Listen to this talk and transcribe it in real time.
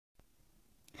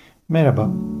Merhaba,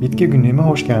 Bitki Günlüğü'me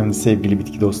hoş geldiniz sevgili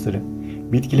bitki dostları.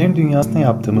 Bitkilerin dünyasına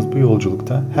yaptığımız bu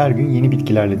yolculukta her gün yeni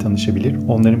bitkilerle tanışabilir,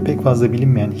 onların pek fazla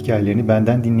bilinmeyen hikayelerini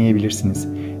benden dinleyebilirsiniz.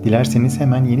 Dilerseniz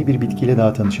hemen yeni bir bitkiyle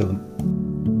daha tanışalım.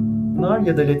 Nar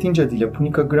ya da Latince adıyla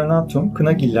Punica granatum,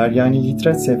 kınagiller yani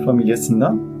Lythraceae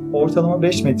familyasından ortalama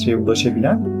 5 metreye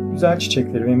ulaşabilen, güzel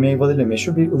çiçekleri ve meyvalarıyla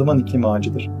meşhur bir ılıman iklim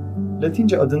ağacıdır.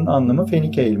 Latince adının anlamı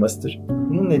Fenike elmasıdır.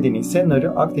 Bunun nedeni ise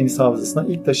narı Akdeniz Havzası'na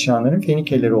ilk taşıyanların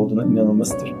Fenikeleri olduğuna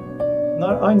inanılmasıdır.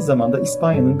 Nar aynı zamanda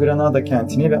İspanya'nın Granada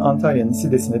kentine ve Antalya'nın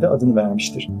Side'sine de adını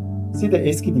vermiştir. Side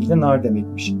eski dilde nar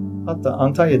demekmiş. Hatta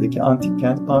Antalya'daki antik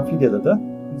kent Pamfilya'da da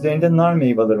üzerinde nar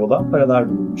meyveleri olan paralar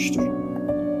bulunmuştur.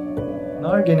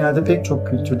 Nar genelde pek çok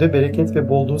kültürde bereket ve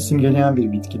bolluğu simgeleyen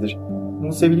bir bitkidir.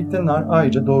 Musevilikte nar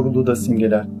ayrıca doğruluğu da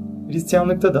simgeler.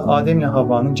 Hristiyanlıkta da Adem ile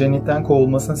Havva'nın cennetten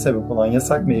kovulmasına sebep olan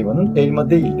yasak meyvanın elma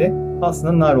değil de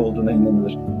aslında nar olduğuna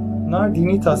inanılır. Nar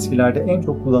dini tasvirlerde en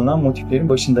çok kullanılan motiflerin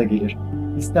başında gelir.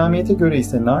 İslamiyet'e göre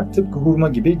ise nar tıpkı hurma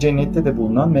gibi cennette de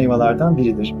bulunan meyvelerden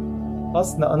biridir.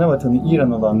 Aslında ana vatanı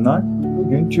İran olan nar,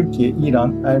 bugün Türkiye,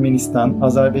 İran, Ermenistan,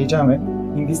 Azerbaycan ve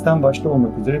Hindistan başta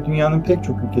olmak üzere dünyanın pek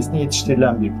çok ülkesinde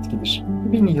yetiştirilen bir bitkidir.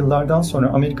 2000'li yıllardan sonra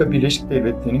Amerika Birleşik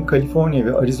Devletleri'nin Kaliforniya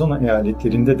ve Arizona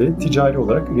eyaletlerinde de ticari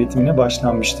olarak üretimine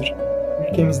başlanmıştır.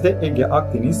 Ülkemizde Ege,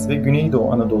 Akdeniz ve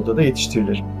Güneydoğu Anadolu'da da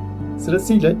yetiştirilir.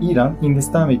 Sırasıyla İran,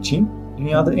 Hindistan ve Çin,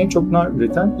 dünyada en çok nar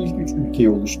üreten ilk 3 ülkeyi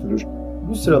oluşturur.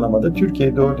 Bu sıralamada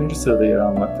Türkiye 4. sırada yer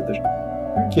almaktadır.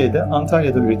 Türkiye'de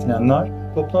Antalya'da üretilen nar,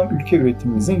 toplam ülke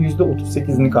üretimimizin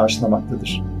 %38'ini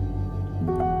karşılamaktadır.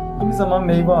 Kimi zaman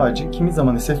meyve ağacı, kimi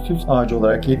zaman ise süs ağacı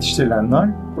olarak yetiştirilen nar,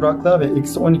 kuraklığa ve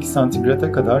eksi 12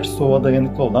 santigrata kadar soğuğa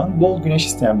dayanıklı olan bol güneş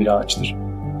isteyen bir ağaçtır.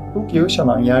 Çok yağış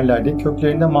alan yerlerde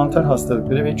köklerinde mantar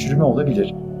hastalıkları ve çürüme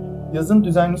olabilir. Yazın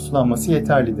düzenli sulanması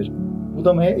yeterlidir.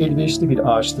 Budamaya elverişli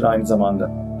bir ağaçtır aynı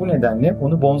zamanda. Bu nedenle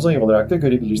onu bonsai olarak da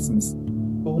görebilirsiniz.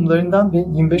 Tohumlarından ve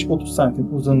 25-30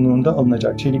 santim uzunluğunda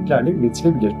alınacak çeliklerle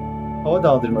üretilebilir. Hava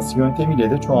daldırması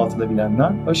yöntemiyle de çoğaltılabilen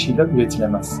nar aşıyla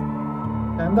üretilemez.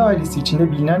 Kendi ailesi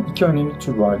içinde bilinen iki önemli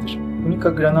tür vardır. Punica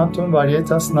granatum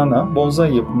varietas nana,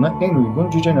 bonsai yapımına en uygun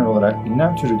cüce nar olarak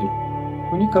bilinen türüdür.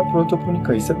 Punica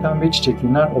protopunica ise pembe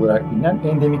çiçekli nar olarak bilinen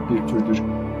endemik bir türdür.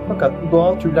 Fakat bu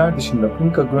doğal türler dışında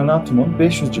Punica granatum'un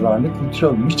 500 civarında kültüre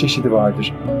alınmış çeşidi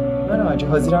vardır. Nar ağacı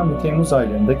Haziran ve Temmuz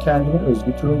aylarında kendine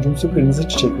özgü turuncumsu kırmızı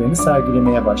çiçeklerini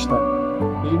sergilemeye başlar.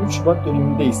 Eylül-Şubat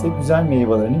döneminde ise güzel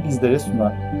meyvelerini bizlere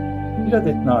sunar. Bir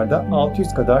adet narda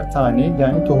 600 kadar tane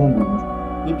yani tohum bulunur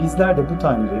ve bizler de bu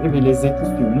taneleri ve lezzetli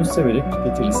suyunu severek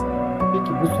tüketiriz.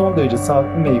 Peki bu son derece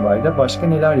sağlıklı meyveyle başka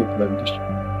neler yapılabilir?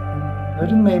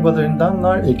 Narın meyvelerinden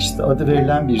nar ekşisi adı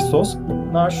verilen bir sos,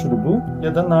 nar şurubu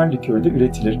ya da nar likörü de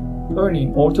üretilir.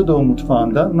 Örneğin Orta Doğu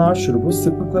mutfağında nar şurubu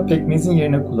sıklıkla pekmezin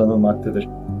yerine kullanılmaktadır.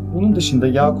 Bunun dışında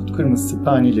yakut kırmızısı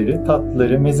taneleri,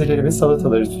 tatlıları, mezeleri ve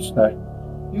salataları süsler.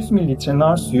 100 ml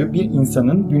nar suyu bir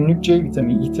insanın günlük C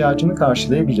vitamini ihtiyacını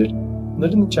karşılayabilir.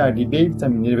 Narın içerdiği B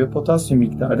vitaminleri ve potasyum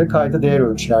miktarı da kayda değer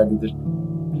ölçülerdedir.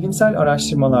 Bilimsel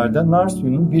araştırmalarda nar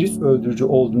suyunun virüs öldürücü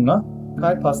olduğuna,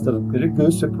 kalp hastalıkları,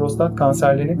 göğüs ve prostat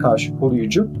kanserlerine karşı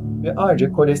koruyucu ve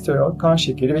ayrıca kolesterol, kan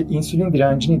şekeri ve insülin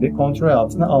direncini de kontrol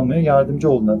altına almaya yardımcı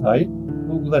olduğuna dair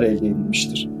bulgular elde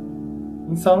edilmiştir.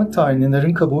 İnsanlık tarihinde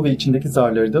narın kabuğu ve içindeki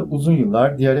zarları da uzun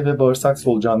yıllar diyare ve bağırsak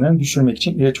solucanlarını düşürmek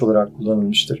için ilaç olarak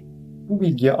kullanılmıştır. Bu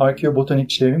bilgiye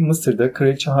arkeobotanikçilerin Mısır'da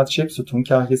Kraliçe Hatshepsut'un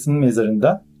kahyasının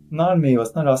mezarında nar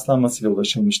meyvesine rastlanmasıyla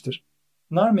ulaşılmıştır.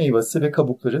 Nar meyvesi ve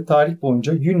kabukları tarih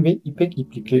boyunca yün ve ipek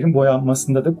ipliklerin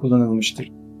boyanmasında da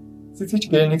kullanılmıştır. Siz hiç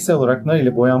geleneksel olarak nar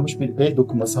ile boyanmış bir el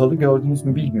dokuması halı gördünüz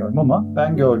mü bilmiyorum ama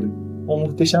ben gördüm. O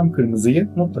muhteşem kırmızıyı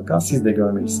mutlaka siz de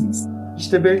görmelisiniz.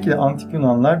 İşte belki de antik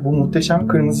Yunanlar bu muhteşem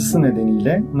kırmızısı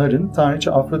nedeniyle narın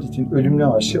tanrıça Afrodit'in ölümlü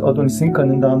aşığı Adonis'in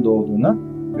kanından doğduğuna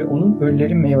ve onun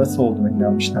ölülerin meyvesi olduğuna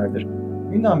inanmışlardır.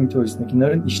 Yunan mitolojisindeki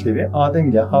narın işlevi Adem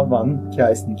ile Havva'nın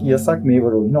hikayesindeki yasak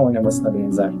meyve rolünü oynamasına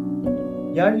benzer.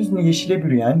 Yeryüzünü yeşile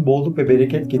bürüyen, bolluk ve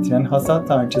bereket getiren hasat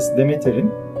tanrıçası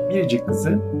Demeter'in biricik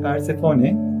kızı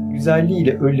Persefone,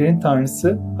 güzelliğiyle ölülerin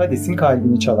tanrısı Hades'in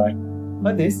kalbini çalar.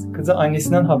 Hades, kızı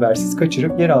annesinden habersiz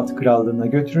kaçırıp yeraltı krallığına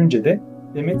götürünce de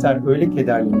Demeter öyle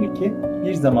kederlenir ki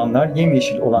bir zamanlar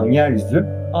yemyeşil olan yeryüzü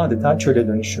adeta çöle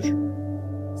dönüşür.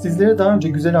 Sizlere daha önce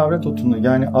güzel avrat otunu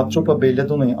yani Atropa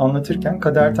belladonna'yı anlatırken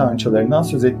kader tanrıçalarından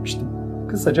söz etmiştim.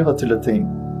 Kısaca hatırlatayım.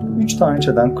 3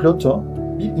 tanrıçadan Kroto,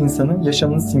 bir insanın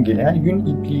yaşamını simgeleyen yün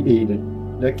ipliği eğilir.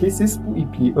 Lachesis bu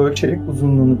ipliği ölçerek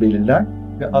uzunluğunu belirler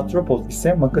ve Atropos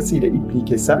ise makasıyla ipliği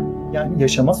keser yani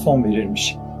yaşama son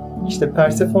verirmiş. İşte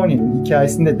Persephone'nin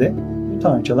hikayesinde de bu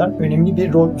tanrıçalar önemli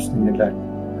bir rol üstlenirler.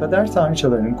 Kader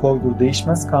tanrıçalarının koyduğu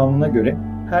değişmez kanuna göre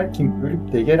her kim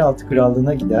ölüp de yeraltı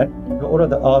krallığına gider ve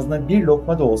orada ağzına bir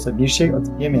lokma da olsa bir şey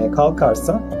atıp yemeye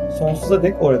kalkarsa sonsuza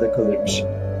dek orada kalırmış.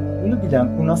 Bunu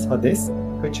bilen kurnaz Hades,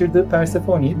 kaçırdığı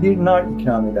Persephone'ye bir nar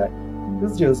ikram eder.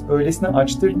 Kızcağız öylesine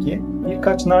açtır ki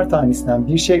birkaç nar tanesinden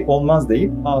bir şey olmaz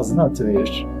deyip ağzına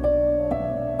atıverir.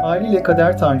 Haliyle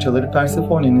kader tanrıçaları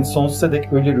Persephone'nin sonsuza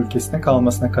dek ölüler ülkesine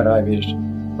kalmasına karar verir.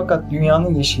 Fakat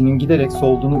dünyanın yeşilinin giderek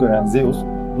solduğunu gören Zeus,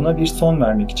 buna bir son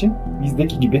vermek için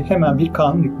bizdeki gibi hemen bir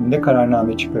kanun hükmünde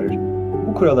kararname çıkarır.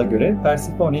 Bu kurala göre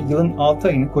Persephone yılın 6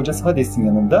 ayını kocası Hades'in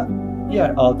yanında,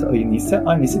 diğer 6 ayını ise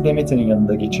annesi Demeter'in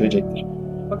yanında geçirecektir.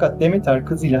 Fakat Demeter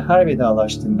kızıyla her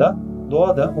vedalaştığında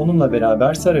doğa da onunla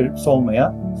beraber sararıp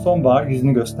solmaya, sonbahar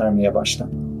yüzünü göstermeye başlar.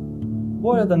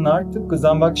 Bu arada nar tıpkı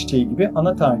zambak çiçeği gibi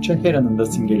ana tanrıça Hera'nın da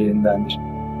simgelerindendir.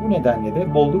 Bu nedenle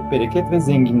de bolluk, bereket ve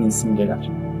zenginliği simgeler.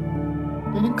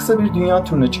 Gelin kısa bir dünya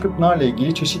turuna çıkıp narla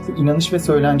ilgili çeşitli inanış ve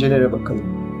söylencelere bakalım.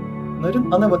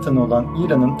 Narın ana vatanı olan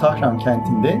İran'ın Tahran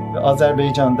kentinde ve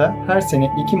Azerbaycan'da her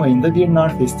sene Ekim ayında bir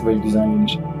nar festivali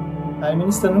düzenlenir.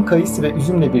 Ermenistan'ın kayısı ve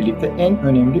üzümle birlikte en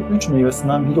önemli 3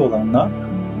 meyvasından biri olan nar,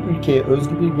 bu ülkeye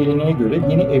özgü bir geleneğe göre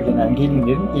yeni evlenen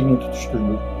gelinlerin eline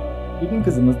tutuşturulur. Gelin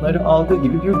kızımız narı aldığı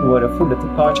gibi bir duvara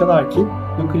fırlatıp parçalar ki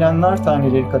dökülen nar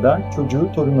taneleri kadar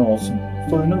çocuğu torunu olsun,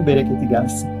 soyunun bereketi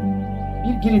gelsin.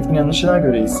 Bir Girit inanışına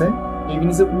göre ise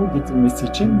evinize uğur getirmesi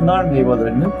için nar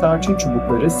meyvelerini, tarçın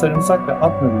çubukları, sarımsak ve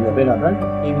at narıyla beraber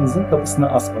evinizin kapısına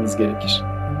asmanız gerekir.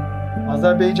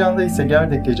 Azerbaycan'da ise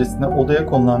gerdek gecesinde odaya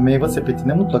konulan meyve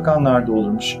sepetinde mutlaka nar da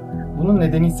olurmuş. Bunun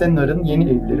nedeni ise narın yeni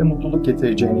evlilere mutluluk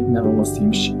getireceğine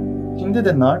inanılmasıymış. Çin'de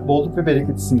de nar bolluk ve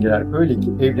bereketi simgeler. Öyle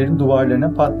ki evlerin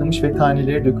duvarlarına patlamış ve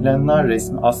taneleri dökülen nar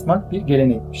resmi asmak bir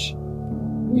gelenekmiş.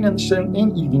 Bu inanışların en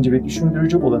ilginci ve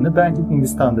düşündürücü olanı bence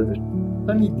Hindistan'dadır.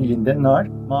 Tamil dilinde nar,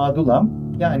 mağdulam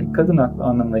yani kadın aklı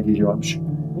anlamına geliyormuş.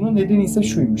 Bunun nedeni ise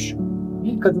şuymuş.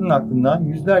 Bir kadının aklından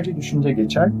yüzlerce düşünce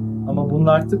geçer ama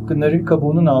bunlar tıpkı narın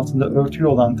kabuğunun altında örtülü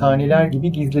olan taneler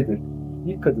gibi gizlidir.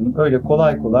 Bir kadını öyle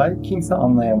kolay kolay kimse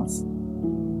anlayamaz.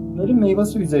 Narın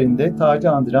meyvesi üzerinde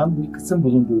tacı andıran bir kısım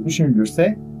bulunduğu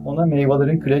düşünülürse ona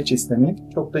meyvelerin kraliçesi demek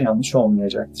çok da yanlış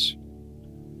olmayacaktır.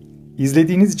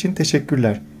 İzlediğiniz için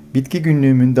teşekkürler. Bitki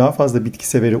günlüğümün daha fazla bitki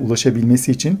severe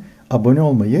ulaşabilmesi için abone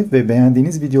olmayı ve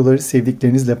beğendiğiniz videoları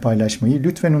sevdiklerinizle paylaşmayı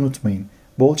lütfen unutmayın.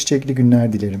 Bol çiçekli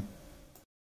günler dilerim.